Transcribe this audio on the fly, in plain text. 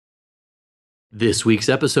This week's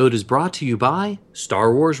episode is brought to you by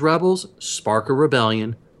Star Wars Rebels Spark of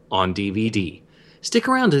Rebellion on DVD. Stick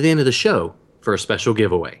around to the end of the show for a special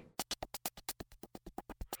giveaway.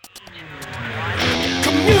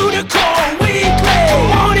 Communicore Weekly.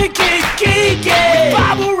 Wanna get geeky?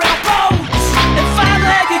 Bible around boats and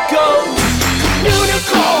five-legged goats.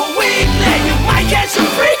 Communicore Weekly. You might get some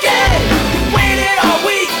freaking. Waited all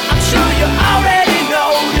week. I'm sure you already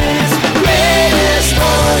know this. Greatest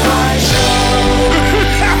online show.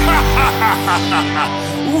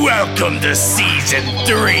 Welcome to season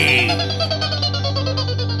 3.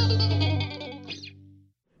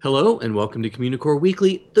 Hello and welcome to Communicore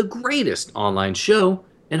Weekly, the greatest online show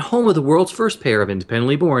and home of the world's first pair of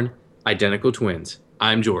independently born identical twins.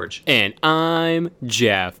 I'm George. And I'm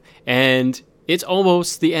Jeff. And it's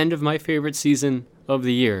almost the end of my favorite season of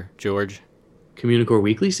the year, George. Communicore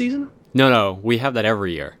Weekly season? No, we have that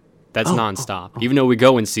every year. That's nonstop. Even though we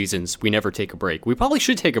go in seasons, we never take a break. We probably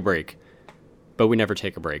should take a break, but we never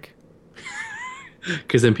take a break.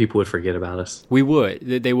 Because then people would forget about us. We would.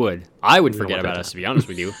 They would. I would forget about us, to be honest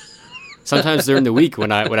with you. Sometimes during the week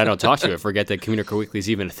when I don't talk to you, I forget that Communicore Weekly is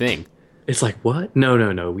even a thing. It's like, what? No.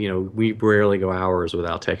 You know, we rarely go hours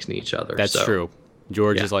without texting each other. That's true.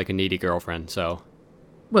 George is like a needy girlfriend, so.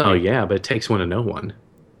 Well, yeah, but it takes one to know one.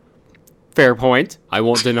 Fair point. I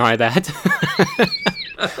won't deny that.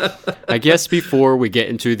 I guess before we get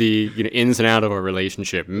into the ins and out of our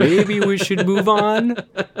relationship, maybe we should move on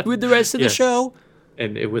with the rest of the show.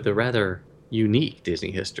 And with a rather unique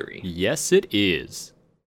Disney history. Yes, it is.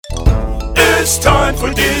 It's time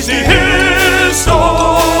for Disney History.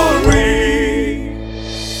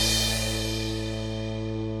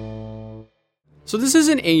 So this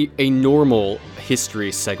isn't a normal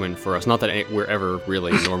history segment for us. Not that we're ever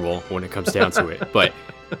really normal when it comes down to it. But,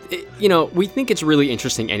 we think it's really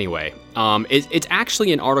interesting anyway. It's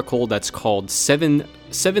actually an article that's called Seven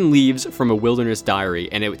Leaves from a Wilderness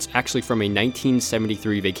Diary. And it's actually from a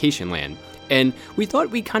 1973 vacation land. And we thought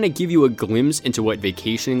we'd kind of give you a glimpse into what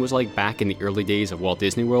vacationing was like back in the early days of Walt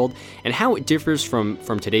Disney World and how it differs from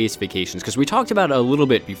today's vacations. Because we talked about it a little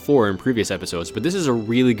bit before in previous episodes, but this is a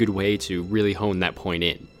really good way to really hone that point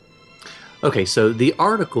in. Okay, so the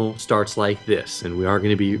article starts like this, and we are going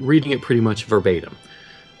to be reading it pretty much verbatim.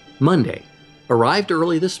 Monday, arrived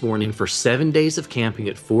early this morning for 7 days of camping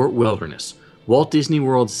at Fort Wilderness, Walt Disney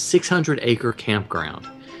World's 600-acre campground.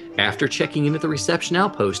 After checking in at the reception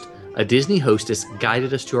outpost, a Disney hostess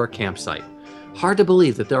guided us to our campsite. Hard to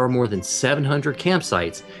believe that there are more than 700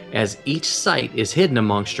 campsites, as each site is hidden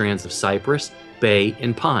among strands of cypress, bay,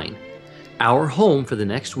 and pine. Our home for the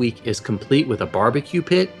next week is complete with a barbecue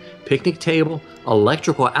pit, picnic table,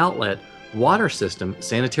 electrical outlet, water system,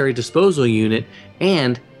 sanitary disposal unit,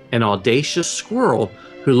 and an audacious squirrel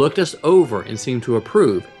who looked us over and seemed to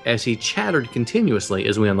approve as he chattered continuously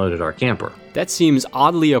as we unloaded our camper. That seems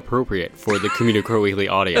oddly appropriate for the Communicore Weekly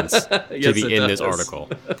audience to be in this article.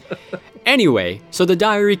 Anyway, so the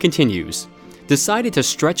diary continues. Decided to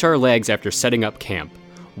stretch our legs after setting up camp.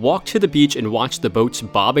 Walked to the beach and watched the boats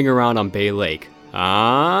bobbing around on Bay Lake.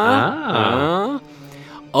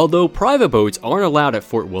 Although private boats aren't allowed at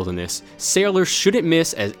Fort Wilderness, sailors shouldn't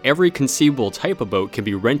miss as every conceivable type of boat can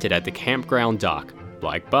be rented at the campground dock.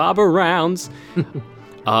 Like Bob Arounds.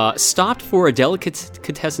 Stopped for a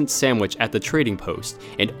delicatessen sandwich at the Trading Post,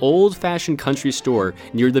 an old-fashioned country store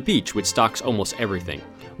near the beach which stocks almost everything.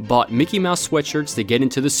 Bought Mickey Mouse sweatshirts to get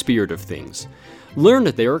into the spirit of things. Learned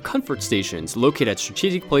that there are comfort stations located at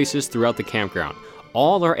strategic places throughout the campground.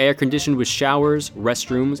 All are air-conditioned with showers,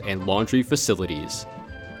 restrooms, and laundry facilities.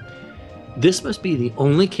 This must be the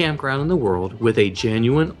only campground in the world with a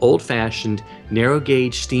genuine, old-fashioned,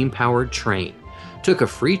 narrow-gauge, steam-powered train. Took a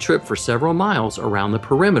free trip for several miles around the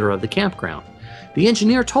perimeter of the campground. The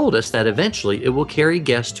engineer told us that eventually it will carry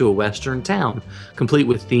guests to a western town, complete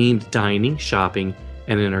with themed dining, shopping,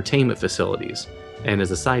 and entertainment facilities. And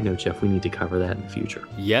as a side note, Jeff, we need to cover that in the future.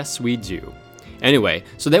 Yes, we do. Anyway,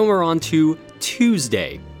 so then we're on to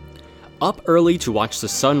Tuesday. Up early to watch the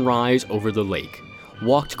sun rise over the lake.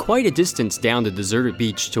 Walked quite a distance down the deserted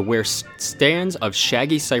beach to where stands of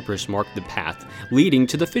shaggy cypress marked the path leading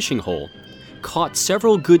to the fishing hole. Caught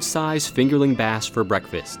several good-sized fingerling bass for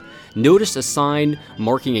breakfast. Noticed a sign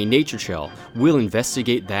marking a nature trail. We'll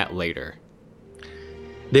investigate that later.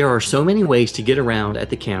 There are so many ways to get around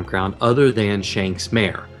at the campground other than Shanks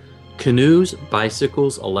Mare. Canoes,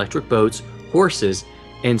 bicycles, electric boats, horses,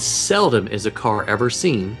 and seldom is a car ever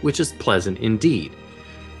seen, which is pleasant indeed.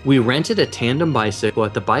 We rented a tandem bicycle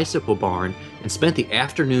at the bicycle barn and spent the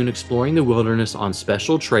afternoon exploring the wilderness on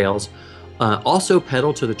special trails. Also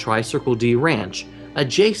pedaled to the Tricircle D Ranch,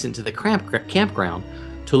 adjacent to the campground,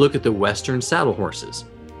 to look at the Western saddle horses.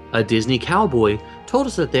 A Disney cowboy told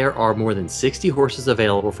us that there are more than 60 horses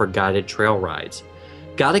available for guided trail rides.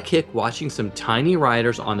 Got a kick watching some tiny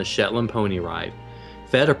riders on the Shetland pony ride.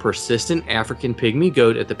 Fed a persistent African pygmy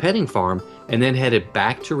goat at the petting farm, and then headed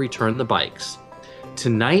back to return the bikes.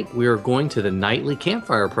 Tonight, we are going to the nightly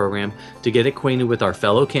campfire program to get acquainted with our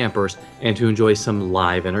fellow campers and to enjoy some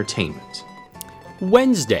live entertainment.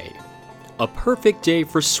 Wednesday. A perfect day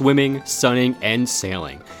for swimming, sunning, and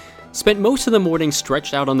sailing. Spent most of the morning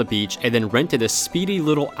stretched out on the beach and then rented a speedy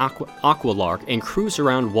little aqualark and cruised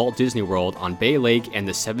around Walt Disney World on Bay Lake and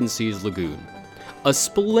the Seven Seas Lagoon. A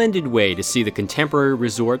splendid way to see the Contemporary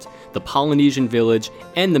Resort, the Polynesian Village,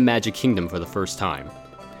 and the Magic Kingdom for the first time.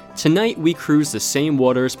 Tonight we cruise the same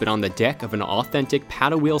waters but on the deck of an authentic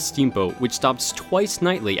paddle wheel steamboat which stops twice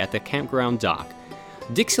nightly at the campground dock.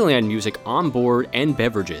 Dixieland music on board and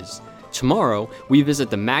beverages. Tomorrow, we visit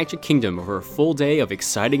the Magic Kingdom for a full day of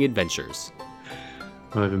exciting adventures.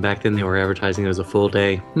 Well, even back then they were advertising it as a full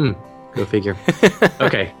day. Go figure.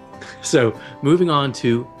 Okay, so moving on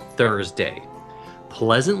to Thursday.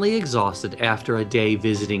 Pleasantly exhausted after a day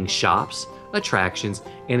visiting shops, attractions,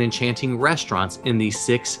 and enchanting restaurants in the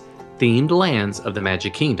 6 themed lands of the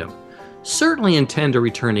Magic Kingdom. Certainly intend to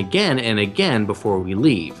return again and again before we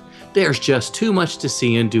leave. There's just too much to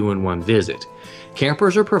see and do in one visit.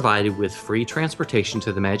 Campers are provided with free transportation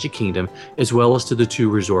to the Magic Kingdom as well as to the 2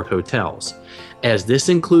 resort hotels. As this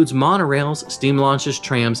includes monorails, steam launches,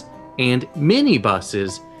 trams, and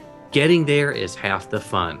minibuses, getting there is half the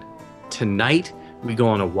fun. Tonight, we go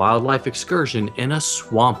on a wildlife excursion in a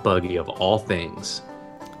swamp buggy of all things.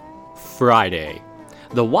 Friday.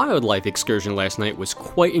 The wildlife excursion last night was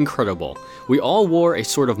quite incredible. We all wore a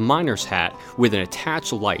sort of miner's hat with an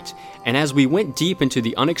attached light, and as we went deep into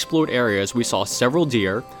the unexplored areas, we saw several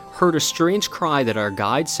deer, heard a strange cry that our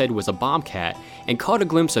guide said was a bobcat, and caught a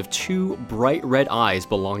glimpse of 2 bright red eyes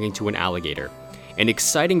belonging to an alligator. An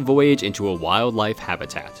exciting voyage into a wildlife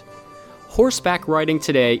habitat. Horseback riding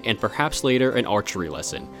today, and perhaps later an archery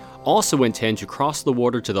lesson. Also intend to cross the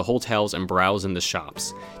water to the hotels and browse in the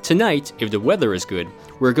shops. Tonight, if the weather is good,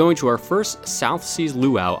 we're going to our first South Seas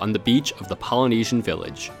luau on the beach of the Polynesian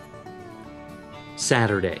Village.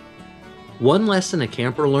 Saturday. One lesson a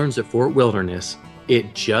camper learns at Fort Wilderness,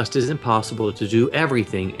 it just isn't possible to do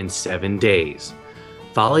everything in 7 days.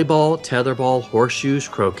 Volleyball, tetherball, horseshoes,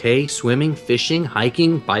 croquet, swimming, fishing,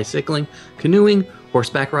 hiking, bicycling, canoeing,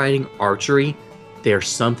 horseback riding, archery. There's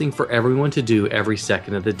something for everyone to do every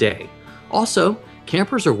second of the day. Also,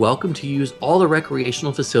 campers are welcome to use all the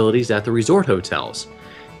recreational facilities at the resort hotels.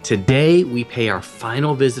 Today, we pay our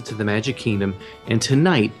final visit to the Magic Kingdom, and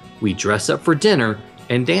tonight, we dress up for dinner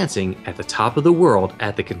and dancing at the top of the world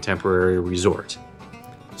at the Contemporary Resort.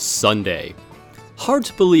 Sunday. Hard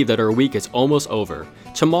to believe that our week is almost over.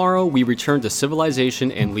 Tomorrow, we return to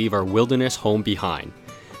civilization and leave our wilderness home behind.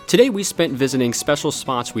 Today we spent visiting special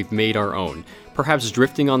spots we've made our own, perhaps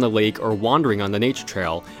drifting on the lake or wandering on the nature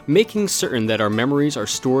trail, making certain that our memories are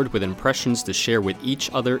stored with impressions to share with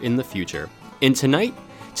each other in the future. And tonight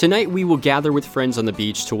we will gather with friends on the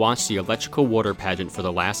beach to watch the electrical water pageant for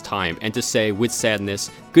the last time and to say, with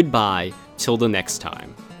sadness, goodbye till the next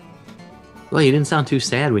time. Well, you didn't sound too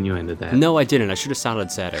sad when you ended that. No, I didn't. I should have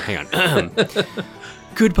sounded sadder. Hang on.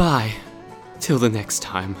 Goodbye till the next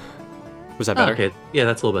time. Was that better? Okay, yeah,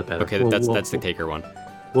 that's a little bit better. Okay, that's the taker one.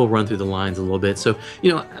 We'll run through the lines a little bit. So,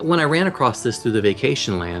 when I ran across this through the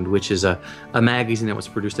Vacation Land, which is a magazine that was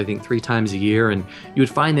produced, I think, 3 times a year, and you would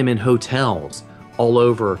find them in hotels all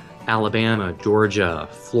over Alabama, Georgia,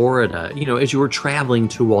 Florida, as you were traveling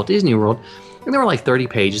to Walt Disney World, and there were like 30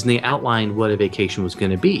 pages, and they outlined what a vacation was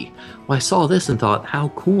going to be. Well, I saw this and thought, how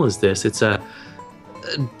cool is this? It's a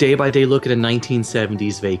day-by-day look at a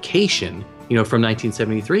 1970s vacation, from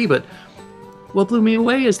 1973, but what blew me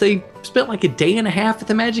away is they spent like a day and a half at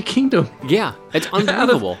the Magic Kingdom. Yeah, it's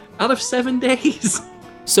unbelievable. out of 7 days.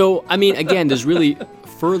 So, I mean, again, this really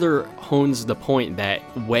further hones the point that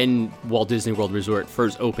when Walt Disney World Resort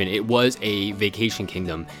first opened, it was a vacation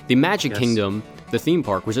kingdom. The Magic Kingdom, the theme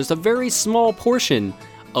park, was just a very small portion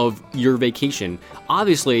of your vacation.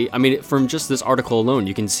 Obviously, I mean, from just this article alone,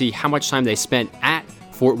 you can see how much time they spent at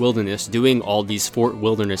Fort Wilderness doing all these Fort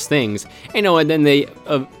Wilderness things, and then they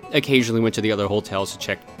occasionally went to the other hotels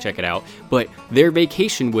to check it out, but their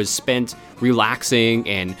vacation was spent relaxing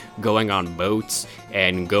and going on boats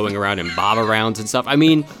and going around in bob-arounds and stuff. I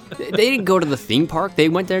mean, they didn't go to the theme park, they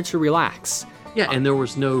went there to relax. Yeah, and there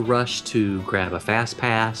was no rush to grab a fast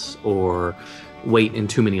pass or wait in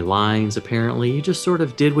too many lines, apparently. You just sort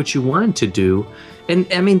of did what you wanted to do, and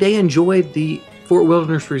I mean, they enjoyed the Fort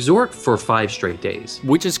Wilderness Resort for 5 straight days.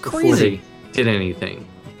 Which is crazy. Before they did anything.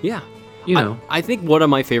 Yeah. You know. I think one of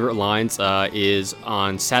my favorite lines is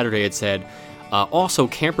on Saturday it said, also,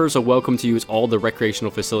 campers are welcome to use all the recreational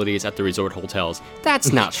facilities at the resort hotels.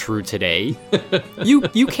 That's not true today.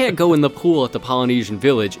 You can't go in the pool at the Polynesian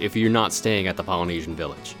Village if you're not staying at the Polynesian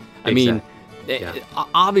Village. I mean,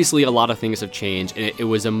 obviously a lot of things have changed, and it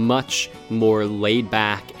was a much more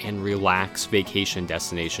laid-back and relaxed vacation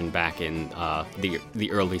destination back in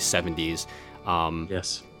the early 70s.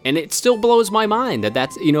 Yes. And it still blows my mind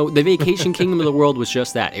that's, the vacation kingdom of the world was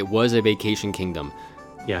just that. It was a vacation kingdom.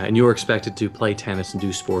 Yeah, and you were expected to play tennis and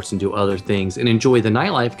do sports and do other things and enjoy the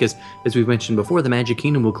nightlife because, as we mentioned before, the Magic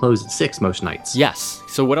Kingdom will close at 6 most nights. Yes.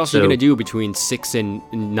 So what else are you going to do between 6 and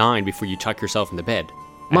 9 before you tuck yourself into bed?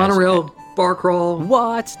 Monorail, bar crawl.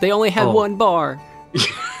 What? They only had one bar.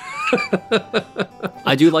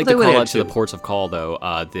 I do like the call out to the ports of call, though.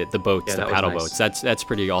 The boats, the paddle boats. That's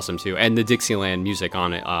pretty awesome, too. And the Dixieland music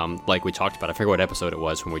on it, like we talked about. I forget what episode it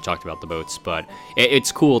was when we talked about the boats, but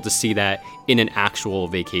it's cool to see that in an actual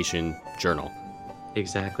vacation journal.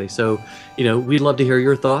 Exactly. So, we'd love to hear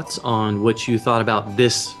your thoughts on what you thought about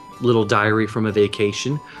this little diary from a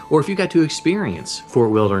vacation, or if you got to experience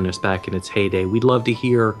Fort Wilderness back in its heyday. We'd love to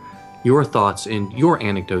hear your thoughts and your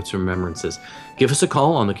anecdotes and remembrances. Give us a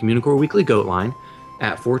call on the Communicore Weekly Goat Line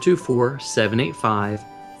at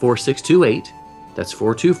 424-785-4628. That's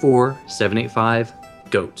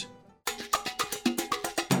 424-785-GOAT.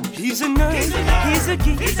 He's a nerd, he's a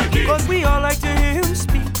geek, but we all like to hear him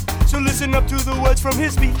speak. So listen up to the words from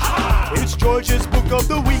his speech. It's George's Book of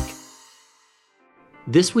the Week.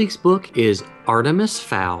 This week's book is Artemis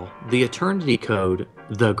Fowl, The Eternity Code,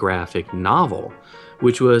 the graphic novel,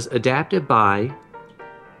 which was adapted by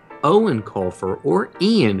Owen Colfer, or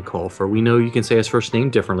Ian Colfer, we know you can say his first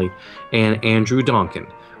name differently, and Andrew Donkin.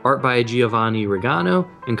 Art by Giovanni Regano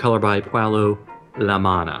and color by Paolo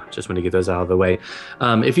Lamanna. Just want to get those out of the way.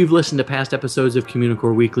 If you've listened to past episodes of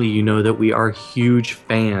Communicore Weekly, you know that we are huge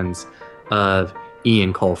fans of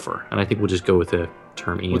Ian Colfer, and I think we'll just go with the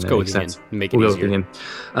term Ian. Let's go with Ian. Make it easier.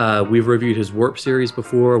 We've reviewed his Warp series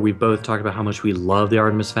before. We've both talked about how much we love the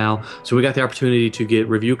Artemis Fowl. So we got the opportunity to get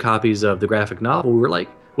review copies of the graphic novel. We were like,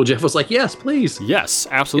 well, Jeff was like, yes, please. Yes,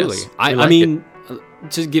 absolutely. Yes, I mean,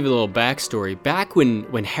 just give a little backstory. Back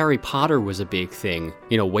when Harry Potter was a big thing,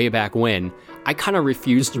 way back when, I kind of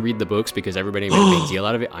refused to read the books because everybody made a big deal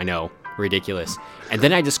out of it. I know. Ridiculous. And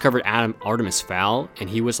then I discovered Artemis Fowl, and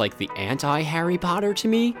he was like the anti-Harry Potter to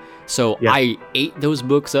me. So I ate those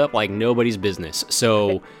books up like nobody's business.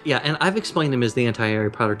 So yeah, and I've explained him as the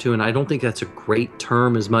anti-Harry Potter too, and I don't think that's a great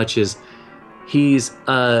term as much as he's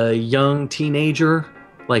a young teenager,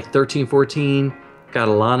 like 13, 14, got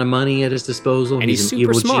a lot of money at his disposal. And he's an super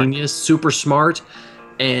evil smart. Genius, super smart,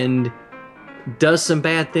 and does some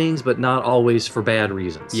bad things, but not always for bad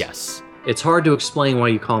reasons. yes. It's hard to explain why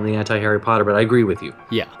you call him the anti-Harry Potter, but I agree with you.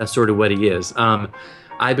 Yeah. That's sort of what he is.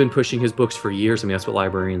 I've been pushing his books for years. I mean, that's what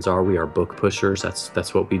librarians are. We are book pushers.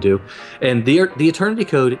 That's what we do. And the Eternity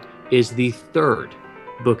Code is the third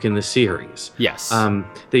book in the series. Yes.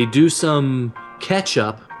 They do some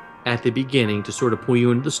catch-up at the beginning to sort of pull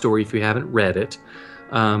you into the story if you haven't read it.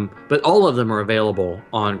 But all of them are available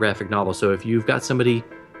on graphic novels. So if you've got somebody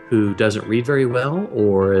who doesn't read very well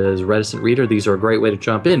or is a reticent reader, these are a great way to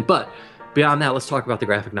jump in. But beyond that, let's talk about the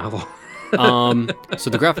graphic novel. So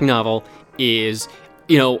the graphic novel is,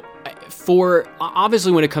 for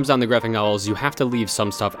obviously when it comes down to graphic novels, you have to leave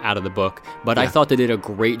some stuff out of the book. But I thought they did a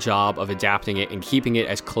great job of adapting it and keeping it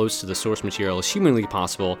as close to the source material as humanly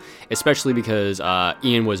possible, especially because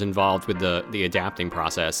Ian was involved with the adapting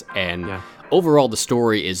process. And overall, the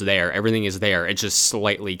story is there. Everything is there. It's just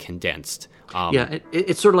slightly condensed.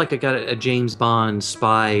 It's sort of like a James Bond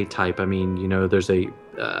spy type. I mean, there's a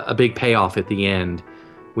big payoff at the end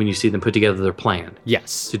when you see them put together their plan.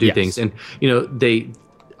 Yes. To do things. And,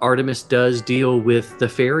 Artemis does deal with the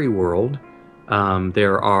fairy world.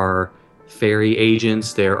 There are fairy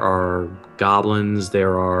agents. There are goblins.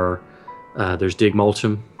 There's Dig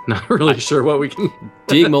Mulcham. Not really sure what we can...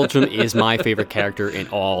 Dig Mulcham is my favorite character in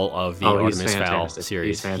all of the Artemis Fowl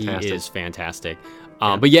series. He's fantastic. He is fantastic.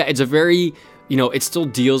 But yeah, it's a very, it still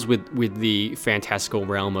deals with the fantastical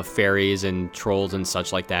realm of fairies and trolls and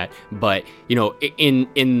such like that. But,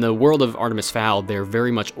 in the world of Artemis Fowl, they're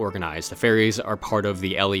very much organized. The fairies are part of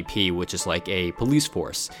the LEP, which is like a police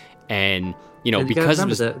force. And, because of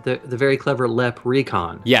the very clever LEP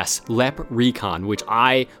Recon. Yes, LEP Recon, which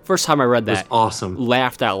first time I read that, was awesome.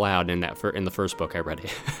 Laughed out loud in the first book I read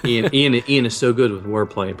it. Ian is so good with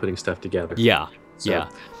wordplay and putting stuff together. Yeah.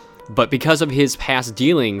 But because of his past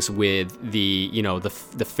dealings with the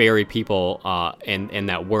fairy people in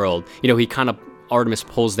that world, he kind of Artemis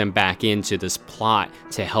pulls them back into this plot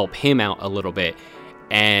to help him out a little bit.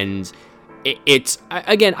 And it's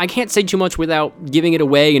again, I can't say too much without giving it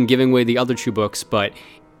away and giving away the other 2 books, but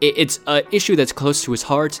it's an issue that's close to his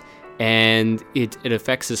heart, and it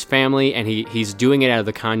affects his family, and he's doing it out of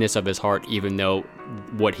the kindness of his heart, even though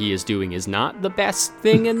what he is doing is not the best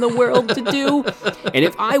thing in the world to do. And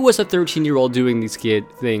if I was a 13-year-old doing these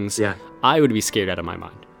things, I would be scared out of my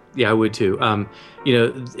mind. Yeah, I would too.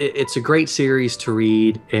 It's a great series to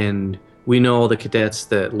read, and we know all the cadets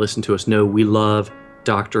that listen to us know we love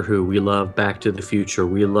Doctor Who, we love Back to the Future,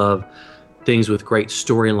 we love things with great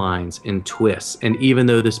storylines and twists. And even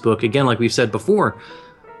though this book, again, like we've said before,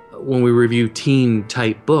 when we review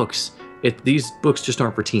teen-type books, these books just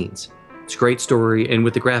aren't for teens. It's a great story, and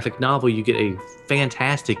with the graphic novel, you get a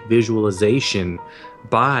fantastic visualization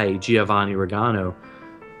by Giovanni Regano,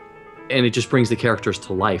 and it just brings the characters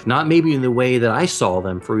to life. Not maybe in the way that I saw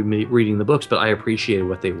them for reading the books, but I appreciated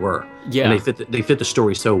what they were. Yeah, and they fit the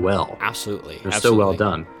story so well. Absolutely, they're so well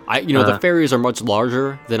done. The fairies are much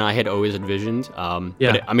larger than I had always envisioned. But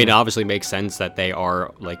it obviously makes sense that they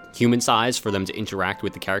are like human size for them to interact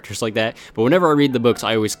with the characters like that. But whenever I read the books,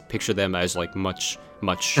 I always picture them as like much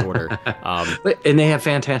shorter. And they have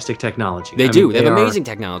fantastic technology. They do. They have amazing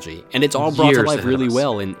technology, and it's all brought to life really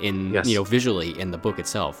well in visually in the book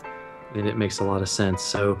itself. And it makes a lot of sense.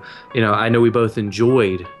 So, I know we both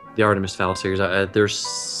enjoyed the Artemis Fowl series. There's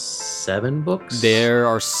 7 books? There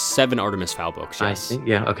are 7 Artemis Fowl books, yes. I think,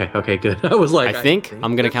 yeah, okay, good. I was like, I think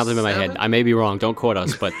I'm going to count them in my head. I may be wrong, don't quote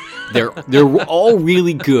us, but they're all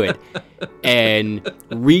really good. And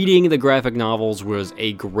reading the graphic novels was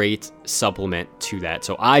a great supplement to that.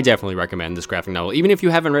 So I definitely recommend this graphic novel. Even if you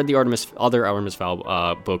haven't read the other Artemis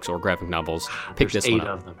Fowl books or graphic novels, pick this one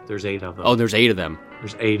up. There's 8 of them. Oh, there's 8 of them.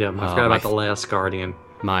 There's 8 of them. I forgot about the Last Guardian.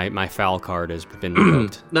 My foul card has been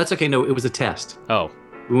revoked. That's okay. No, it was a test. Oh.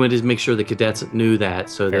 We wanted to make sure the cadets knew that,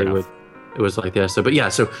 so Fair enough. It was like that. So, but yeah,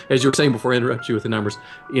 so as you were saying before I interrupt you with the numbers,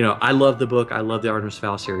 I love the book. I love the Artemis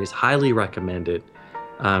Fowl series. Highly recommend it.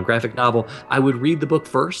 Graphic novel. I would read the book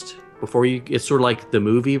first before it's sort of like the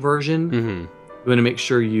movie version. Mm-hmm. You want to make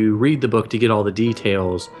sure you read the book to get all the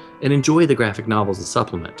details and enjoy the graphic novels as a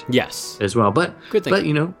supplement. Yes. As well. But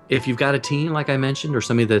if you've got a teen, like I mentioned, or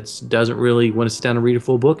somebody that doesn't really want to sit down and read a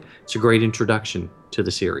full book, it's a great introduction to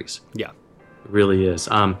the series. Yeah. It really is.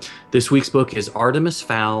 This week's book is Artemis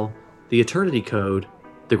Fowl, The Eternity Code,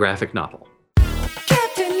 the graphic novel.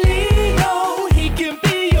 Captain Leo, he can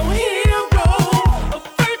be your hero.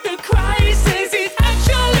 Avert the crisis, he's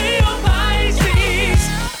actually a Pisces.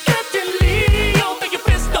 Captain Leo, make your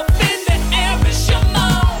fist up in the air and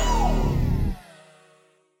shimmer.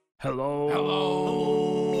 Hello.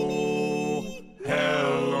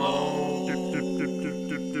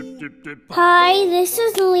 Hi, this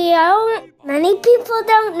is Leo. Many people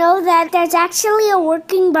don't know that there's actually a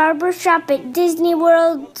working barbershop at Disney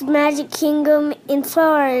World's Magic Kingdom in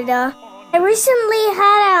Florida. I recently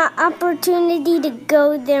had an opportunity to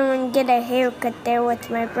go there and get a haircut there with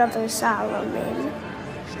my brother Solomon.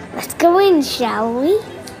 Let's go in, shall we?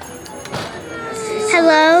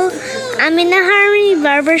 Hello, I'm in the Harmony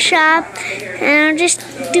Barbershop, and I'm just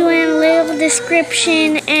doing a little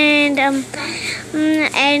description, and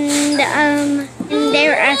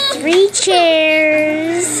there are 3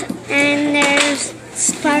 chairs, and there's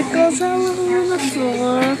sparkles all over the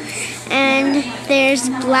floor, and there's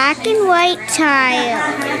black and white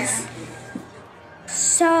tiles.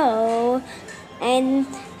 So when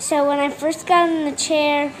I first got in the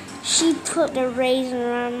chair, she put a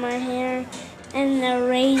razor on my hair, and the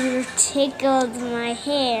razor tickled my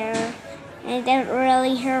hair, and it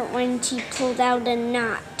really hurt when she pulled out a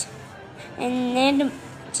knot. And then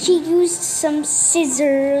she used some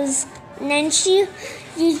scissors, and then she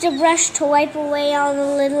used a brush to wipe away all the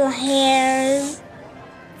little hairs.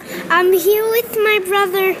 I'm here with my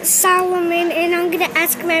brother Solomon, and I'm going to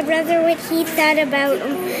ask my brother what he thought about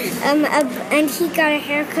him. And he got a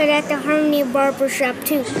haircut at the Harmony Barbershop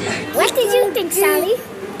too. What did you think, Sally?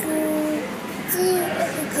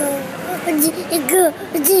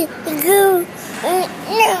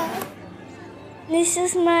 This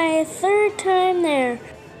is my 3rd time there,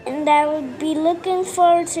 and I would be looking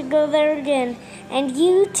forward to go there again, and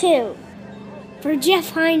you too. For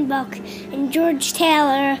Jeff Heinbuch and George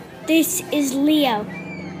Taylor, this is Leo.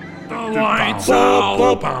 Lights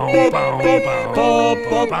out.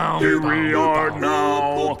 Here we are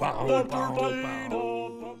now.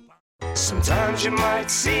 Sometimes you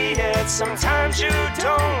might see it, sometimes you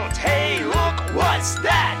don't. Hey, look, what's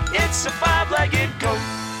that? It's a 5-legged goat.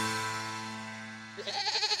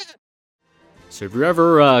 So if you're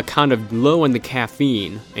ever kind of low on the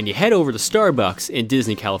caffeine and you head over to Starbucks in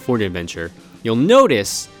Disney California Adventure, you'll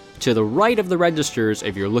notice to the right of the registers,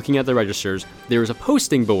 if you're looking at the registers, there is a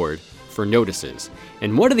posting board for notices.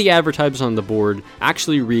 And one of the advertisements on the board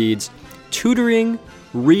actually reads, tutoring,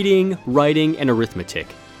 reading, writing, and arithmetic.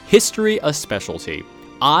 History a specialty.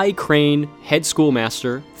 I, Crane, head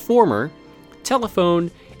schoolmaster, former, telephone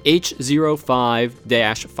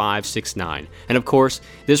H05-569. And of course,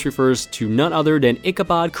 this refers to none other than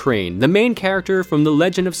Ichabod Crane, the main character from The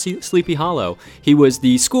Legend of Sleepy Hollow. He was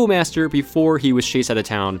the schoolmaster before he was chased out of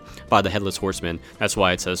town by the Headless Horseman. That's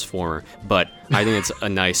why it says former. But I think it's a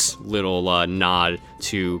nice little nod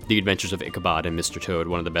to The Adventures of Ichabod and Mr. Toad,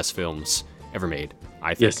 one of the best films ever made,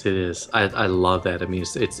 I think. Yes, it is. I love that. I mean,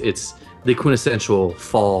 it's the quintessential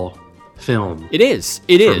fall film. It is.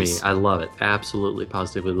 For me, I love it. Absolutely,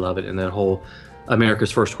 positively love it. And that whole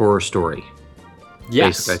America's First Horror Story.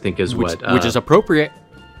 Yes, basically, I think is which is appropriate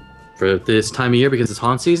for this time of year because it's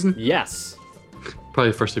haunt season. Yes,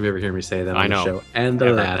 probably the first time you ever hear me say that on I know. the show, and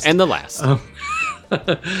the last, and the last.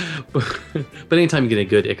 But anytime you get a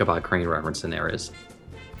good Ichabod Crane reference in there is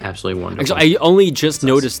absolutely wonderful. Actually, I only just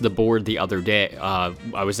noticed the board the other day.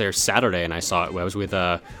 I was there Saturday and I saw it. I was with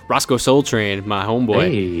Roscoe Soul Train, my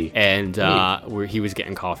homeboy, and he was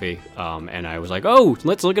getting coffee. And I was like, "Oh,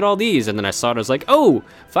 let's look at all these." And then I saw it. I was like, "Oh,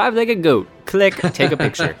 5-legged goat." Click, take a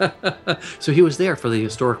picture. So he was there for the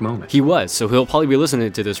historic moment. He was. So he'll probably be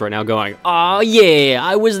listening to this right now, going, "Oh yeah,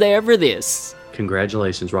 I was there for this."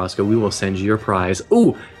 Congratulations, Roscoe. We will send you your prize.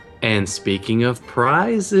 Ooh, and speaking of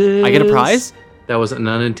prizes, I get a prize? That was an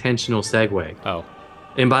unintentional segue. Oh.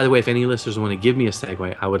 And by the way, if any listeners want to give me a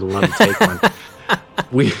segue, I would love to take one.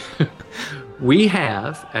 We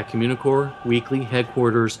have at Communicore Weekly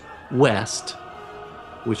Headquarters West,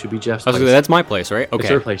 which would be Jeff's place. That's my place, right? Okay. It's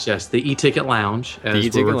your place, yes. The E-Ticket Lounge. The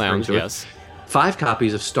E-Ticket Lounge, yes. 5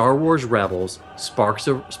 copies of Star Wars Rebels, Spark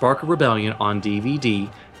of Rebellion on DVD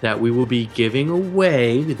that we will be giving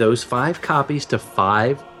away, those 5 copies to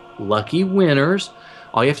 5 lucky winners.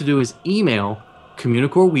 All you have to do is email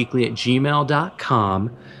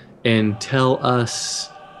communicoreweekly@gmail.com and tell us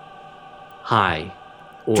hi.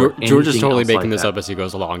 George is totally making this up as he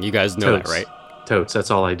goes along. You guys know that, right? Totes,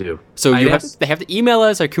 that's all I do. So they have to email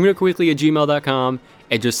us at communicoreweekly@gmail.com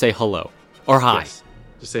and just say hello or hi. Yes.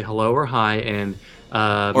 Just say hello or hi, and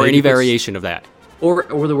or any variation of that. Or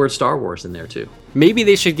the word Star Wars in there too. Maybe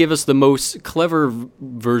they should give us the most clever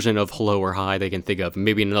version of hello or hi they can think of.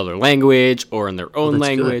 Maybe in another language or in their own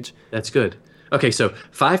language. Good. That's good. Okay, so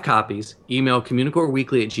 5 copies. Email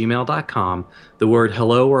communicoreweekly@gmail.com. The word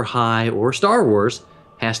hello or hi or Star Wars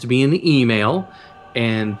has to be in the email.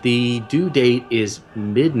 And the due date is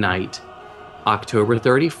midnight, October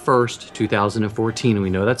 31st, 2014. And we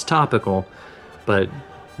know that's topical, but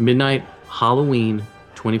midnight, Halloween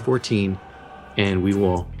 2014. And we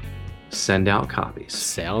will send out copies.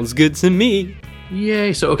 Sounds good to me.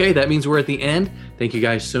 Yay. So, okay, that means we're at the end. Thank you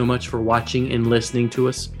guys so much for watching and listening to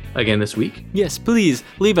us again this week. Yes, please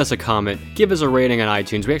leave us a comment. Give us a rating on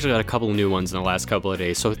iTunes. We actually got a couple of new ones in the last couple of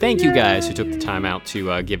days. So thank you guys who took the time out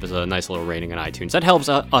to give us a nice little rating on iTunes. That helps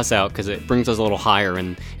us out because it brings us a little higher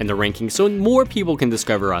in the rankings so more people can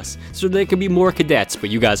discover us. So there can be more cadets, but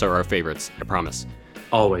you guys are our favorites. I promise.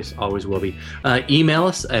 Always will be. Email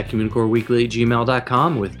us at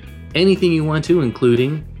communicoreweekly@gmail.com with anything you want to,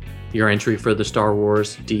 including your entry for the Star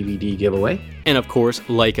Wars DVD giveaway. And of course,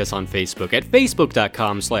 like us on Facebook at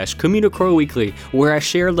facebook.com/CommunicoreWeekly, where I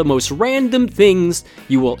share the most random things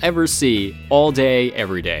you will ever see all day,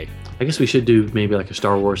 every day. I guess we should do maybe like a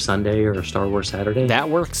Star Wars Sunday or a Star Wars Saturday. That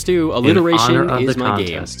works too. Alliteration is my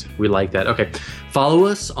contest. Game. We like that. Okay. Follow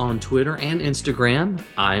us on Twitter and Instagram.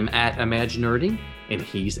 I'm at ImagiNerding. And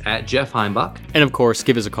he's at Jeff Heimbach. And of course,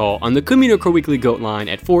 give us a call on the Communicore Weekly Goat line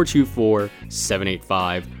at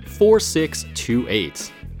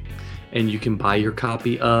 424-785-4628. And you can buy your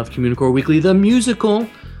copy of Communicore Weekly, the musical,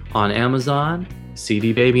 on Amazon,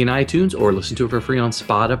 CD Baby, and iTunes, or listen to it for free on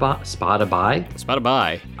Spotify.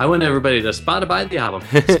 I want everybody to Spotify the album.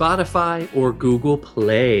 Spotify or Google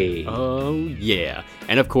Play. Oh, yeah.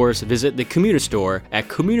 And of course, visit the Communistore at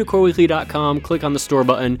communicoreweekly.com. Click on the store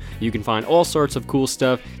button. You can find all sorts of cool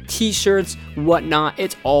stuff. T-shirts, whatnot.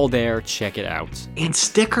 It's all there. Check it out. And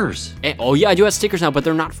stickers. Oh, yeah, I do have stickers now, but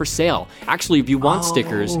they're not for sale. Actually, if you want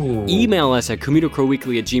stickers, email us at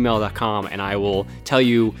communicoreweekly@gmail.com, and I will tell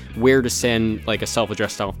you where to send like a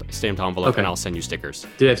self-addressed stamped envelope, and I'll send you stickers.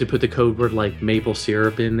 Do you have to put the code word like maple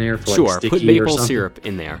syrup in there for sure, like sticky put maple or something? Syrup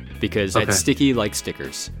in there because it's sticky like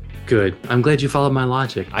stickers. Good. I'm glad you followed my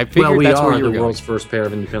logic. I figured that's where you were the going. world's first pair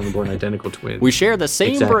of independently born identical twins. We share the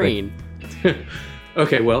same brain.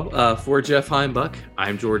 Okay, well, for Jeff Heimbuck,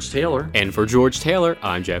 I'm George Taylor. And for George Taylor,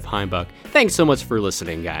 I'm Jeff Heimbuck. Thanks so much for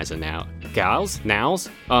listening, guys and gals.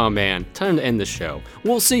 Oh man, time to end the show.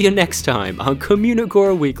 We'll see you next time on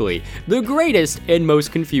Communicore Weekly, the greatest and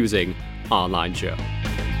most confusing online show.